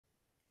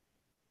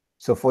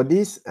So for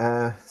this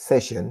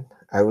session,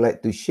 I would like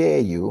to share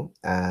you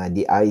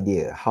the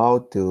idea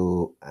how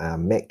to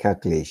make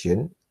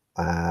calculation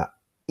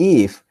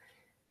if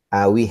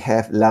we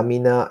have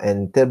laminar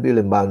and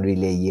turbulent boundary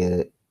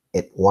layer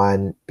at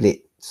one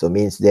plate. So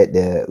means that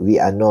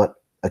we are not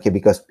okay,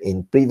 because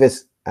in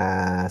previous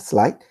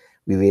slide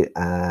we will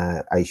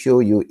I show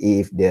you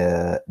if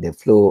the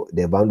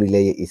boundary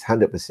layer is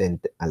 100%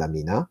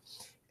 laminar,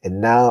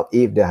 and now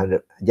if the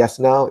 100 just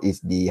now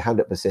is the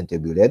 100%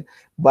 turbulent,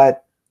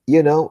 but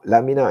you know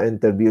laminar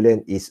and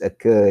turbulent is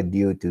occur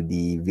due to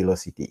the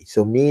velocity.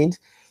 So means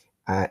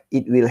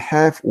it will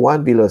have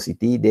one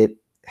velocity that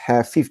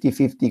have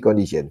 50-50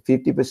 condition,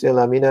 50%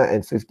 laminar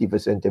and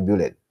 50%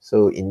 turbulent.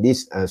 So in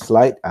this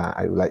slide,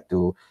 I would like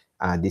to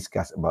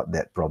discuss about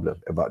that problem,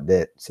 about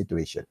that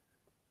situation.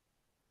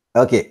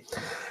 Okay,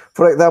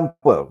 for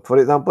example,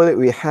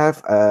 we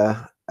have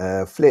a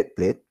flat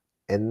plate,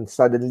 and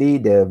suddenly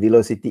the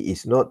velocity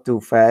is not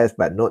too fast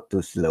but not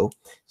too slow.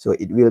 So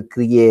it will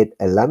create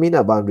a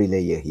laminar boundary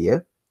layer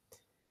here,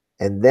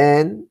 and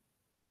then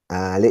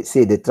let's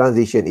say the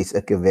transition is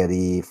occur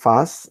very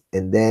fast,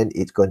 and then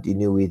it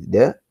continue with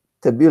the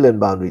turbulent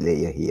boundary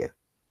layer here.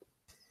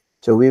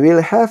 So we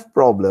will have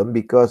problem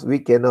because we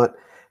cannot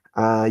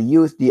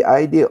use the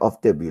idea of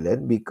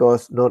turbulent,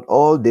 because not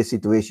all the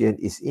situation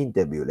is in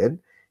turbulent.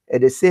 At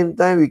the same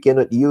time, we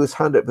cannot use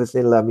 100%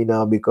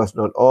 laminar because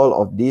not all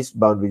of this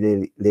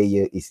boundary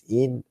layer is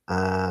in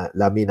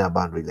laminar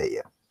boundary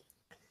layer.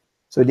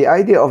 So the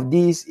idea of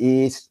this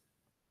is,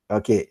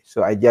 okay,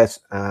 so I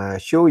just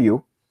show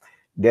you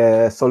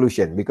the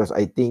solution, because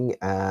I think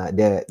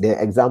the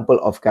example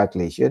of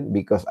calculation,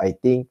 because I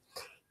think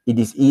it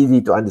is easy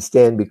to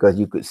understand because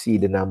you could see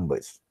the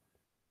numbers.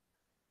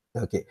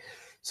 Okay,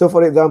 so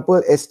for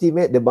example,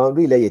 estimate the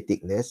boundary layer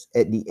thickness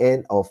at the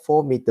end of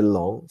 4 meter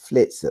long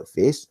flat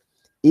surface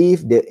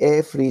if the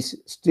air free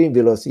stream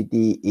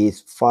velocity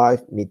is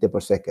 5 meter per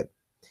second,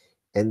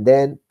 and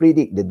then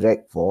predict the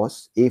drag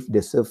force if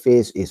the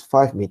surface is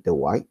 5 meter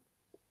wide.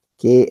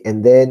 Okay,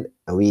 and then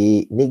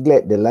we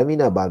neglect the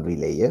laminar boundary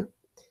layer,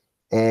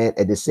 and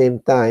at the same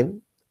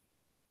time,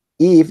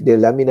 if the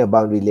laminar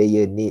boundary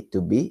layer need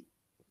to be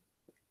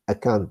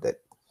accounted.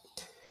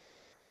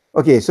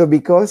 Okay, so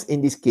because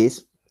in this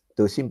case,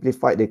 to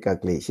simplify the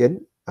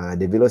calculation,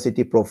 the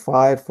velocity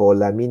profile for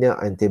laminar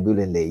and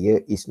turbulent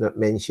layer is not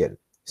mentioned.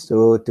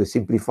 So to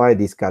simplify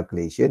this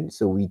calculation,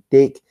 so we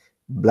take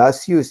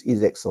Blasius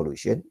exact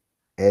solution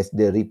as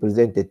the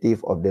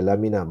representative of the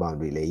laminar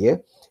boundary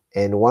layer,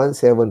 and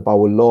 1/7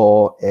 power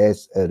law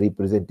as a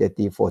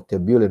representative for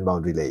turbulent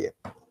boundary layer.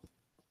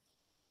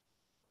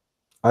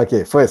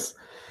 Okay, first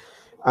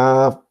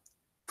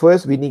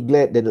we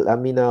neglect the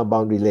laminar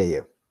boundary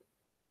layer.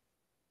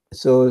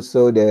 So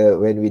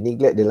when we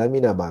neglect the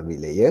laminar boundary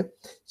layer,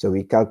 so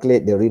we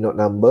calculate the Reynolds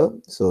number.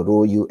 So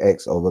rho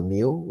ux over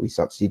mu, we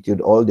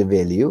substitute all the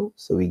value.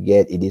 So we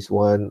get it is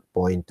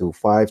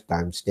 1.25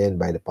 times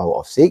 10 by the power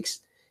of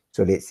 6.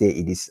 So let's say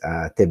it is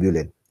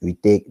turbulent. We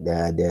take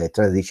the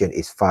transition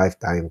is 5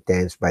 times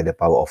 10 by the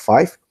power of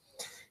 5.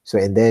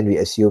 So and then we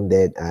assume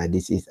that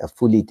this is a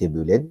fully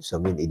turbulent. So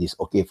I mean it is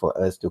okay for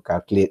us to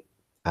calculate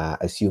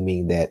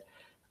assuming that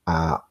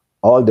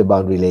all the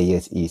boundary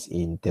layers is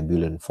in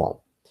turbulent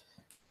form.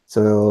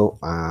 So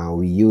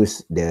we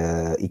use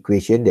the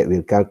equation that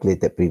we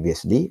calculated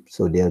previously.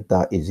 So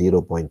delta is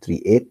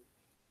 0.38.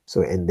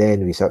 So and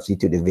then we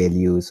substitute the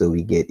value. So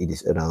we get it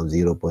is around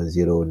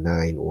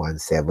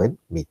 0.0917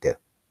 meter.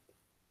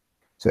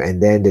 So and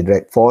then the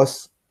drag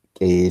force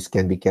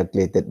can be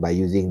calculated by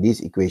using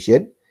this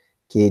equation.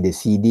 Okay, the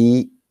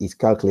CD is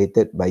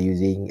calculated by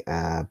using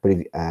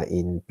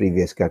in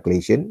previous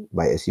calculation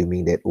by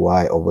assuming that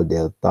y over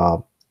delta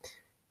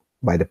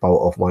by the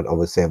power of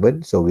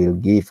 1/7, so will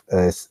give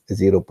us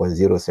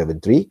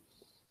 0.073.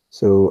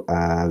 So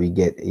we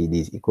get it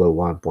is equal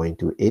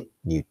 1.28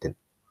 Newton.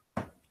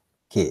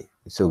 Okay,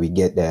 so we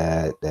get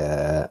the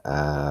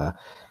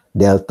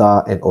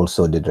delta and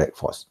also the drag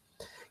force.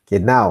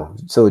 Okay, now,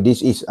 so this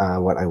is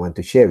what I want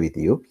to share with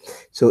you.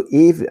 So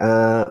if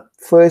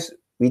first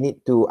we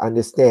need to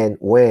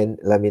understand when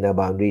laminar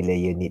boundary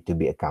layer need to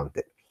be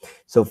accounted.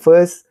 So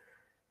first,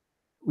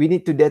 we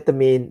need to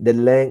determine the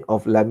length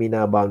of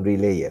laminar boundary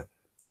layer.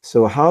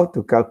 So how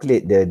to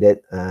calculate the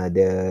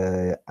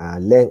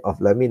length of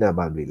laminar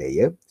boundary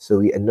layer?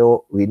 So we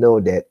know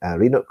that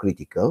Reynolds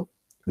critical,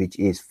 which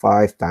is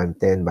 5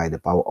 times 10 by the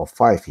power of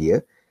 5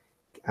 here,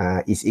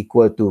 is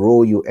equal to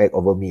rho ux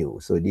over mu.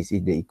 So this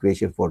is the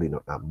equation for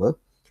Reynolds number.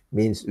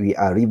 Means we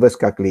are reverse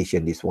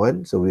calculation this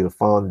one. So we'll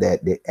find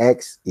that the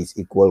x is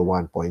equal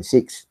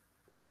 1.6.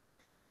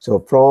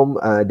 So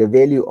from the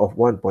value of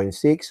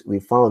 1.6,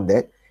 we found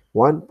that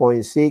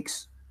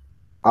 1.6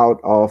 out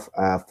of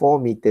 4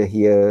 meter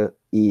here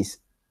is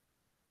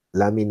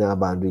laminar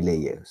boundary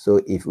layer.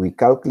 So if we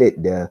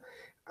calculate the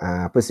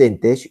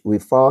percentage, we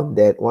found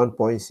that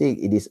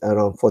 1.6, it is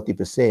around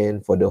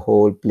 40% for the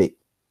whole plate.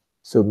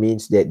 So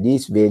means that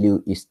this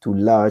value is too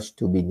large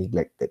to be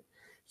neglected.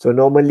 So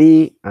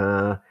normally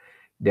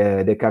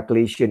the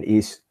calculation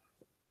is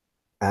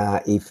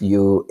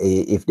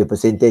if the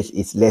percentage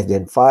is less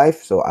than 5,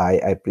 so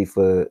I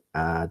prefer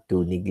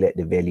to neglect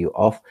the value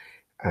of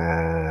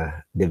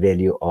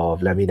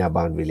laminar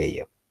boundary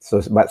layer.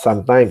 So, but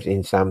sometimes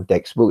in some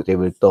textbooks they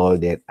will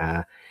told that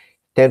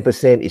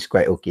 10% is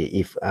quite okay.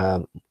 If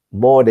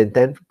more than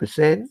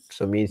 10%,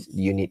 so means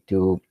you need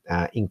to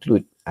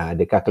include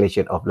the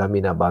calculation of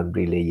laminar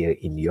boundary layer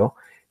in your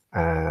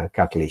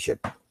calculation.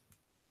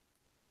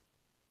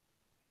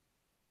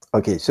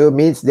 Okay, so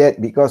means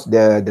that because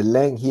the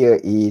length here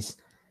is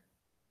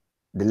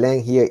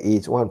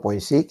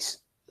 1.6,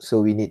 so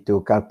we need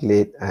to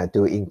calculate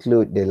to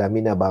include the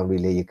laminar boundary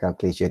layer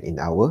calculation in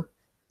our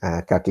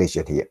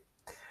calculation here.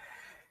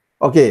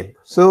 Okay,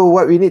 so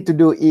what we need to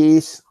do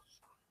is,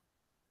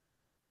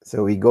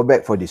 so we go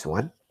back for this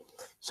one.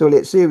 So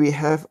let's say we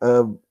have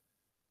a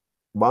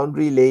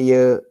boundary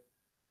layer,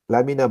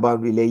 laminar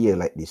boundary layer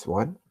like this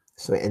one.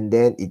 So and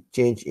then it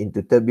changed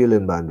into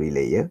turbulent boundary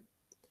layer.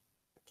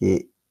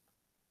 Okay,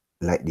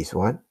 like this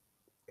one.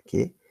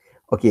 Okay.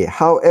 Okay.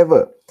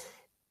 However,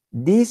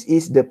 this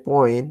is the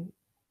point.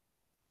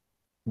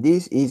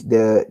 This is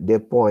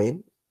the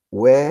point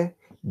where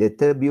the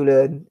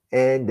turbulent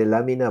and the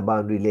laminar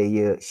boundary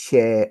layer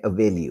share a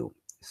value.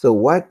 So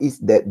what is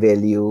that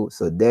value?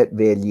 So that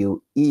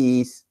value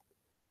is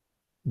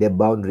the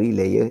boundary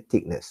layer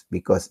thickness,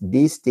 because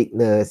this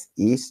thickness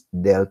is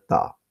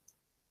delta.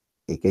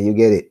 Okay, can you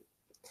get it?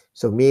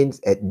 So means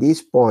at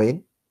this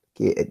point,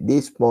 okay, at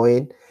this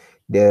point,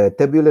 the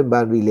turbulent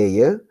boundary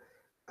layer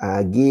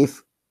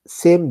give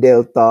same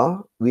delta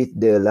with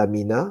the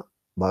laminar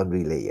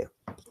boundary layer.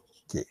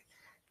 Okay,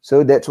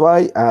 so that's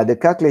why the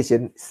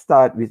calculation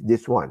start with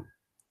this one.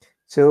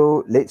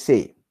 So let's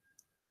say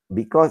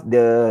because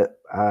the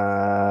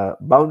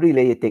boundary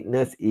layer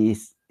thickness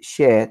is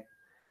shared,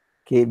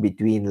 okay,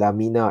 between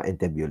laminar and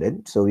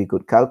turbulent, so we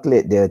could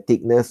calculate the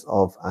thickness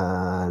of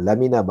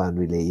laminar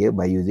boundary layer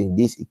by using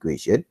this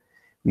equation.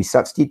 We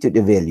substitute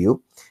the value.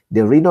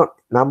 The Reynolds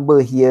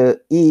number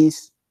here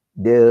is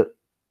the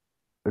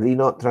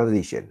Reynolds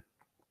transition.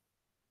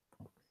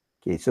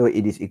 Okay, so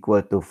it is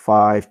equal to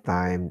 5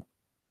 times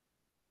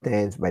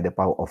 10 by the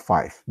power of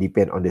 5.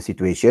 Depend on the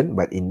situation,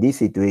 but in this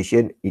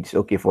situation, it's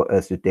okay for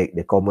us to take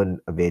the common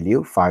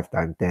value, 5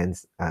 times 10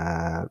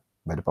 by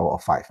the power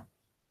of 5.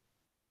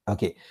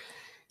 Okay,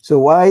 so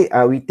why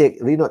we take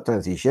Reynolds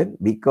transition?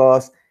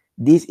 Because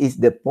this is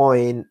the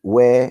point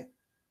where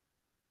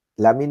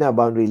laminar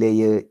boundary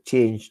layer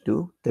change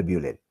to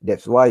turbulent.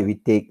 That's why we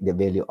take the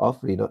value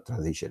of Reynolds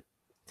transition.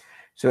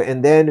 So,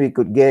 and then we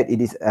could get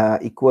it is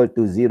equal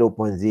to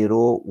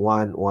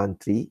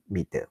 0.0113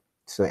 meter.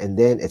 So, and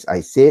then as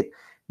I said,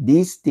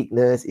 this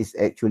thickness is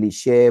actually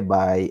shared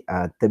by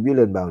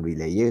turbulent boundary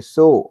layer.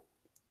 So,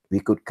 we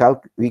could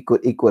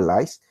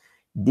equalize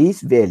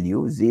this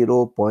value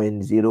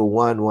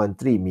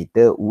 0.0113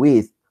 meter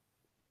with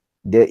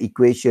the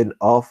equation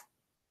of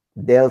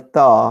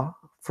delta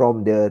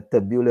from the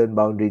turbulent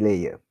boundary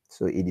layer.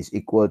 So, it is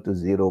equal to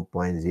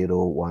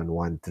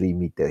 0.0113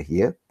 meter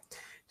here.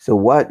 So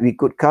what we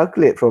could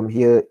calculate from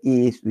here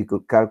is we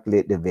could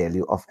calculate the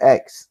value of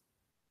x,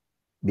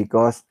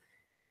 because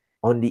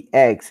on the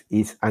x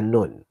is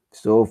unknown.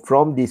 So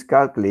from this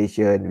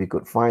calculation, we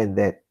could find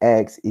that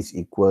x is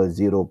equal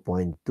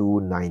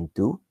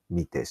 0.292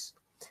 meters.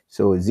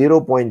 So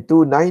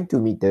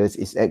 0.292 meters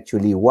is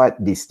actually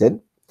what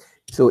distance?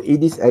 So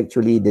it is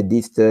actually the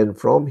distance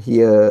from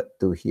here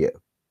to here.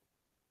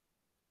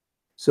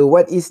 So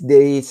what is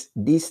this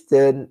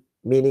distance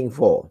meaning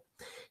for?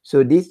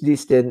 So this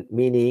distance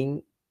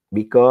meaning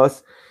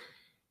because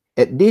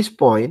at this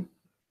point,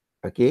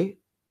 okay,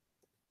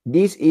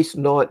 this is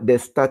not the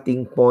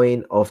starting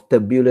point of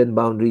turbulent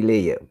boundary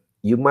layer.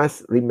 You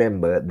must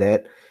remember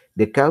that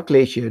the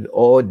calculation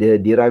or the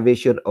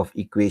derivation of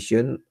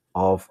equation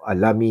of a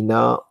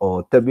laminar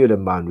or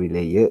turbulent boundary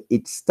layer,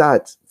 it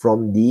starts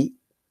from the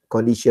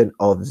condition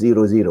of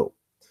 0, 0.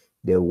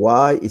 The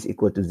y is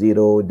equal to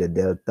 0, the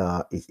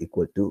delta is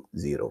equal to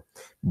 0.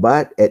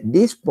 But at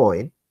this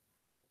point,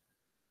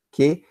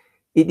 okay,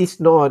 it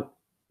is not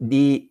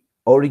the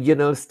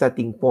original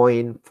starting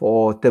point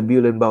for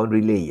turbulent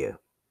boundary layer.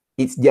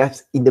 It's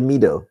just in the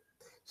middle.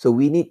 So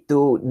we need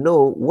to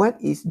know what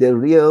is the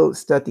real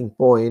starting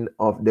point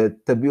of the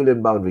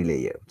turbulent boundary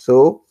layer.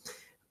 So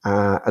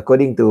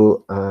according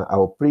to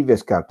our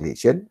previous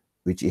calculation,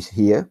 which is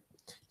here,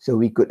 so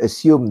we could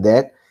assume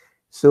that,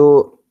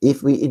 so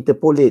if we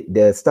interpolate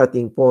the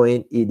starting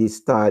point, it is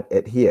start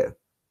at here.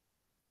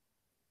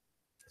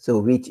 So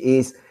which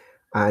is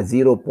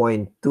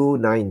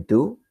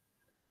 0.292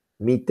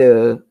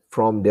 meter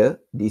from the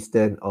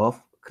distance of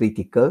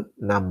critical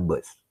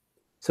numbers.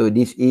 So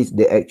this is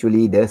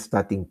actually the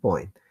starting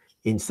point.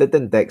 In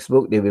certain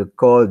textbook, they will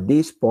call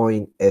this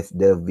point as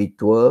the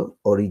virtual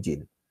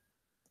origin.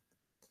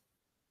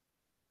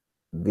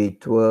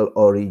 Virtual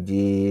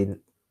origin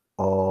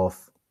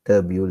of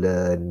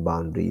turbulent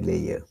boundary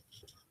layer.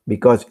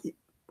 Because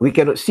we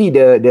cannot see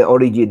the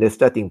origin, the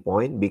starting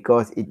point,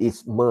 because it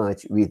is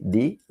merged with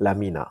the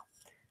laminar.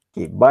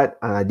 Okay, but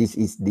this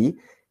is the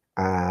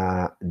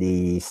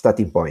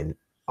starting point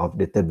of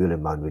the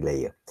turbulent boundary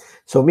layer.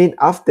 So mean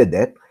after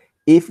that,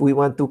 if we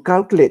want to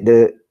calculate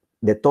the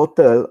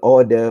total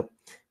or the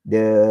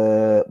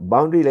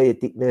boundary layer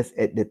thickness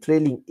at the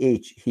trailing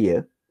edge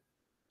here,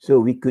 so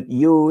we could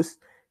use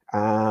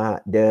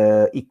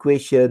the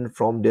equation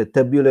from the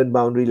turbulent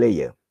boundary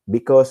layer,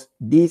 because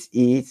this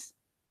is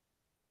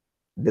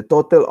the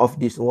total of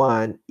this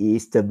one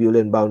is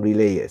turbulent boundary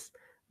layers,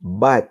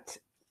 but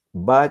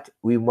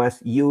we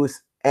must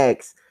use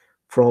x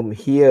from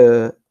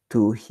here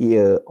to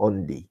here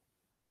only.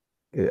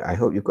 I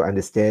hope you could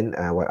understand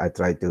what I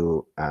try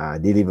to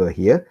deliver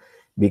here,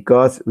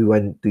 because we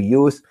want to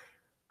use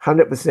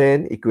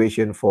 100%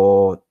 equation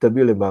for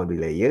turbulent boundary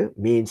layer,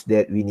 means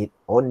that we need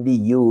only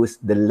use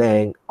the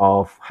length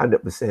of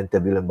 100%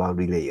 turbulent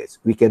boundary layers.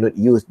 We cannot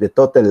use the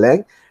total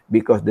length,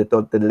 because the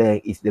total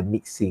length is the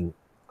mixing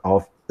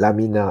of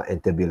laminar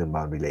and turbulent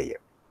boundary layer.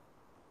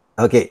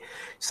 Okay,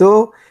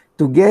 so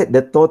to get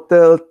the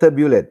total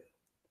turbulent,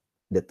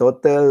 the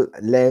total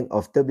length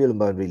of turbulent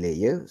boundary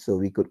layer, so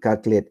we could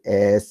calculate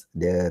as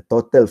the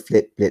total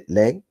flat plate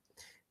length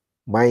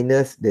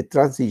minus the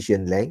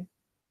transition length,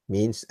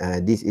 means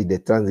this is the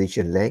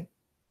transition length.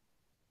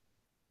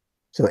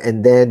 So,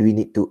 and then we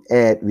need to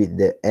add with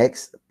the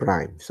x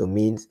prime. So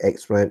means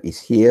x prime is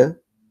here.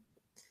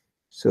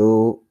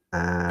 So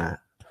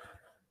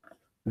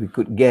we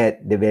could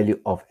get the value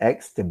of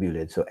x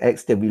turbulent. So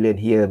x turbulent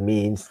here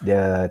means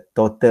the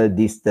total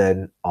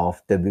distance of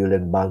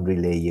turbulent boundary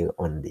layer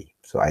only.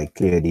 So I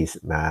clear this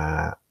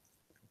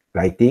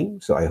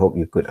writing. So I hope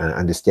you could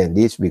understand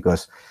this,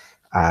 because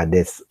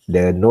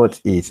the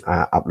notes is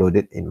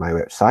uploaded in my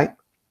website.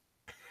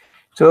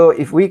 So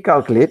if we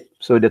calculate,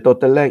 so the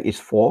total length is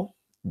 4.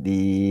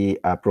 The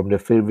from the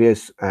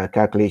previous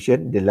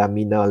calculation, the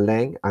laminar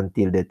length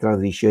until the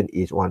transition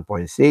is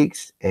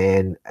 1.6,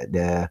 and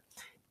the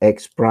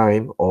x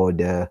prime or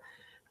the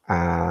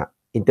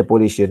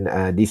interpolation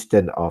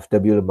distance of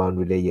turbulent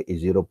boundary layer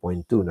is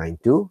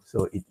 0.292.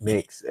 So it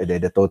makes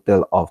the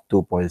total of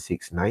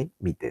 2.69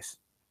 meters.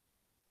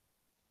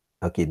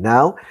 Okay,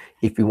 now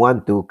if we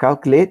want to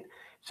calculate,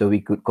 so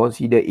we could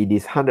consider it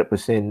is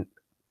 100%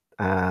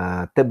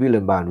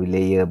 turbulent boundary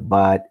layer,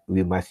 but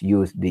we must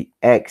use the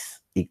x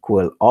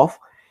equal of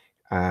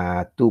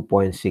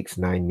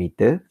 2.69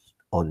 meters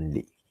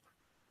only.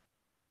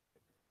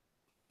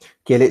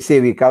 Okay, let's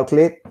say we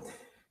calculate.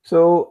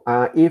 So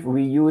if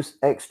we use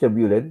x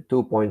turbulent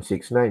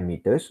 2.69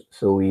 meters,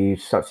 so we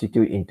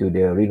substitute into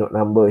the Renault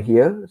number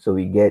here, so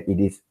we get it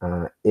is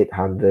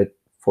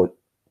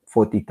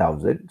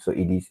 840,000. So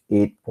it is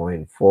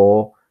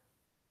 8.4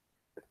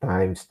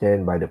 times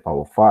 10 by the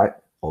power 5.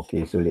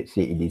 Okay, so let's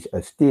say it is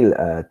still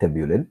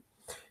turbulent.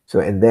 So,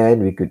 and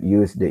then we could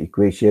use the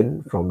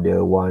equation from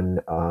the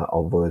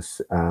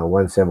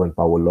 1/17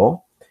 power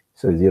law.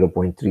 So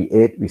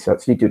 0.38, we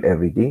substitute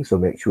everything. So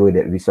make sure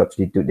that we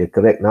substitute the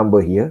correct number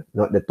here,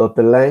 not the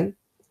total length.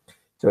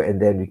 So,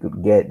 and then we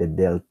could get the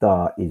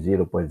delta is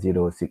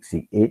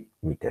 0.0668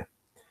 meter.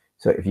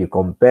 So if you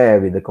compare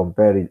with the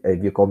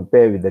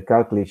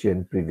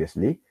calculation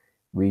previously,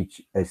 which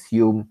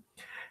assume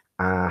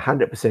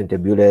 100%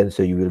 turbulence,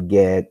 so you will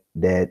get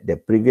that the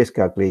previous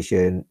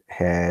calculation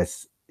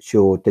has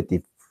show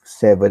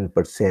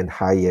 37%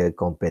 higher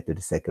compared to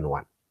the second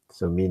one.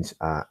 So means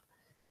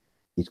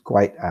it's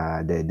quite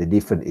the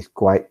difference is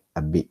quite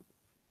a bit.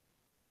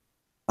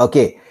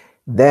 Okay,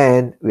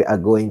 then we are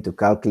going to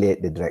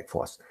calculate the drag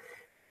force.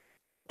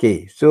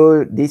 Okay,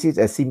 so this is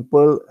a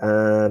simple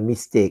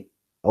mistake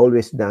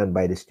always done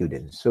by the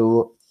students.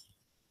 So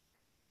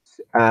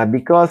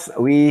because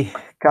we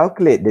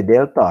calculate the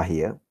delta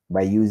here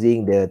by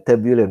using the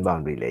turbulent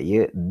boundary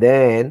layer,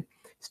 then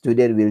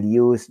student will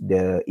use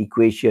the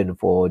equation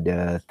for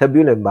the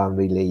turbulent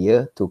boundary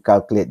layer to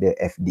calculate the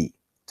FD,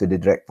 to the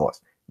drag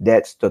force.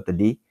 That's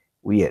totally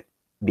weird,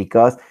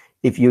 because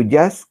if you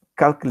just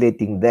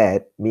calculating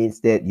that,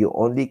 means that you're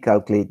only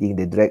calculating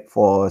the drag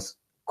force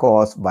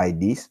caused by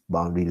this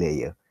boundary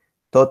layer,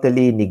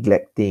 totally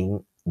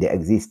neglecting the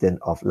existence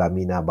of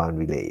laminar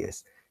boundary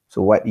layers.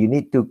 So what you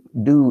need to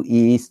do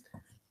is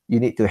you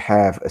need to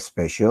have a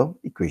special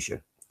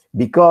equation,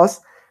 because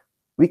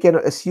we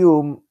cannot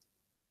assume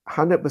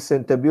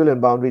 100% turbulent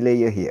boundary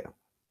layer here,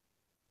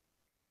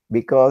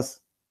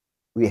 because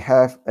we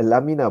have a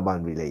laminar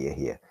boundary layer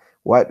here.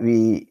 What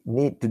we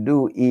need to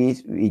do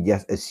is we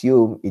just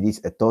assume it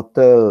is a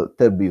total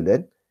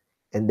turbulent,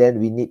 and then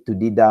we need to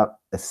deduct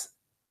a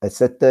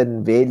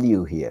certain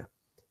value here,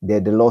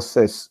 the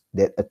losses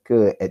that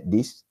occur at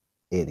this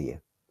area.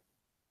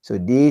 So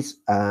this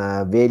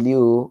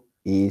value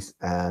is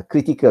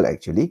critical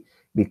actually,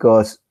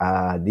 because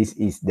this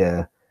is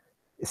the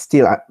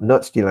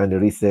not still under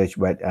research,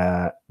 but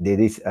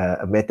there is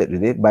a method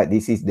with it, but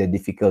this is the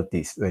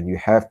difficulties when you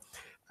have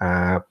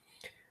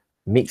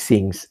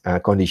mixing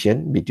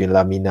condition between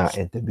laminar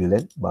and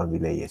turbulent boundary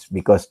layers,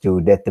 because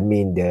to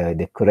determine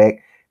the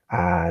correct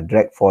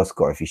drag force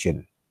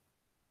coefficient.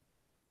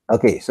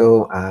 Okay,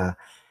 so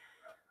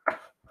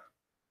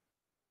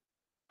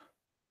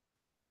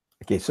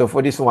okay, so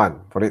for this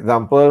one, for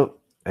example,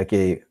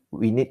 okay,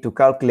 we need to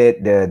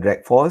calculate the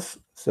drag force.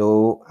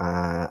 So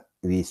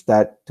we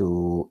start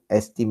to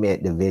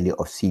estimate the value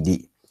of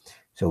CD.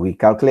 So we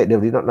calculate the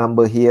Reynolds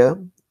number here.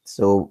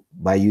 So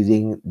by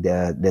using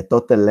the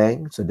total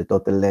length, so the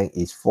total length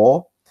is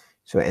 4.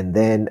 So and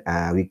then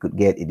we could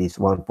get it is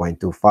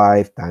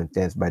 1.25 times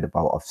 10 by the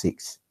power of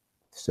 6.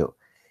 So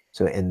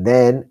and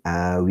then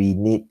we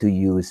need to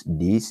use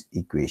this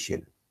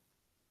equation.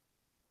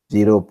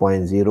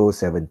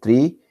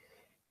 0.073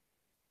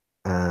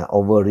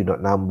 over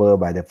Reynolds number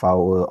by the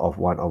power of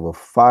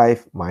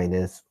 1/5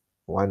 minus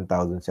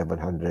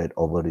 1700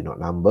 over Reynolds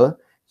number.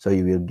 So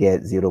you will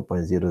get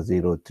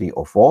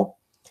 0.00304.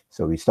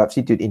 So we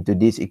substitute into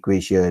this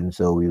equation.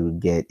 So we will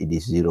get it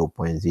is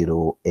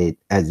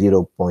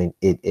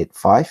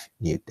 0.885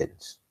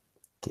 newtons.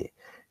 Okay.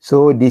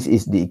 So this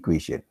is the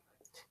equation.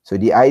 So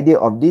the idea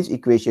of this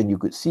equation, you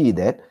could see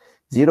that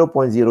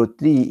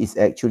 0.03 is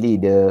actually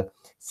the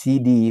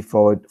CD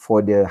for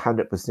the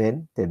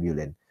 100%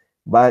 turbulent.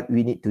 But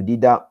we need to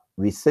deduct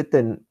with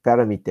certain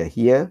parameter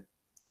here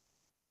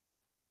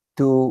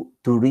to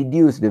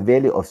reduce the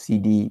value of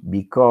CD,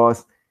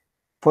 because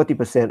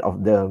 40%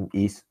 of them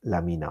is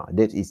laminar.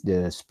 That is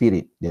the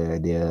spirit,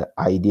 the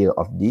idea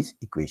of this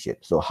equation.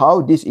 So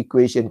how this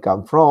equation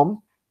come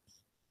from?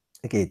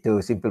 Okay,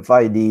 to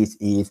simplify this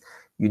is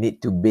you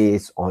need to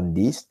base on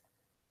this.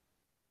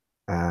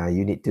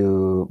 You need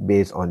to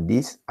base on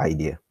this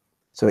idea.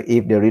 So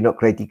if the Reynolds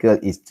critical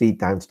is 3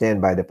 times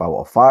 10 by the power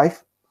of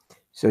 5,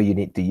 so you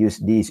need to use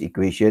this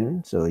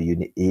equation. So you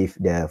need, if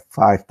the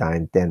 5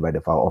 times 10 by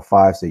the power of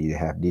 5, so you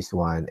have this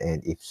one,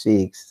 and if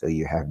 6, so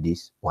you have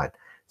this one.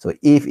 So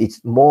if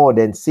it's more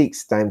than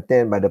 6 times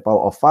 10 by the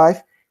power of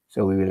 5,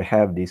 so we will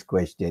have this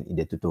question in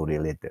the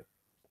tutorial later.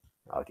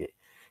 Okay.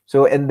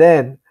 So and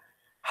then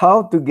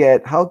how to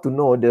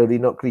know the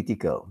Reynolds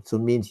critical? So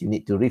means you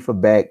need to refer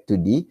back to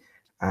the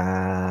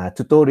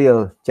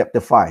tutorial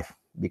chapter 5,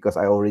 because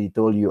I already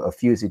told you a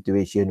few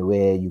situations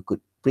where you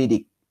could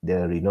predict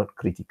the Reynolds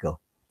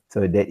critical.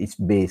 So that is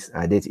based,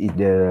 that is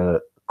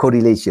the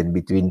correlation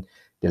between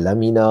the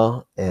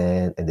laminar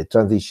and the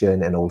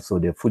transition, and also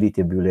the fully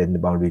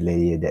turbulent boundary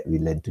layer that we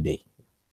learned today.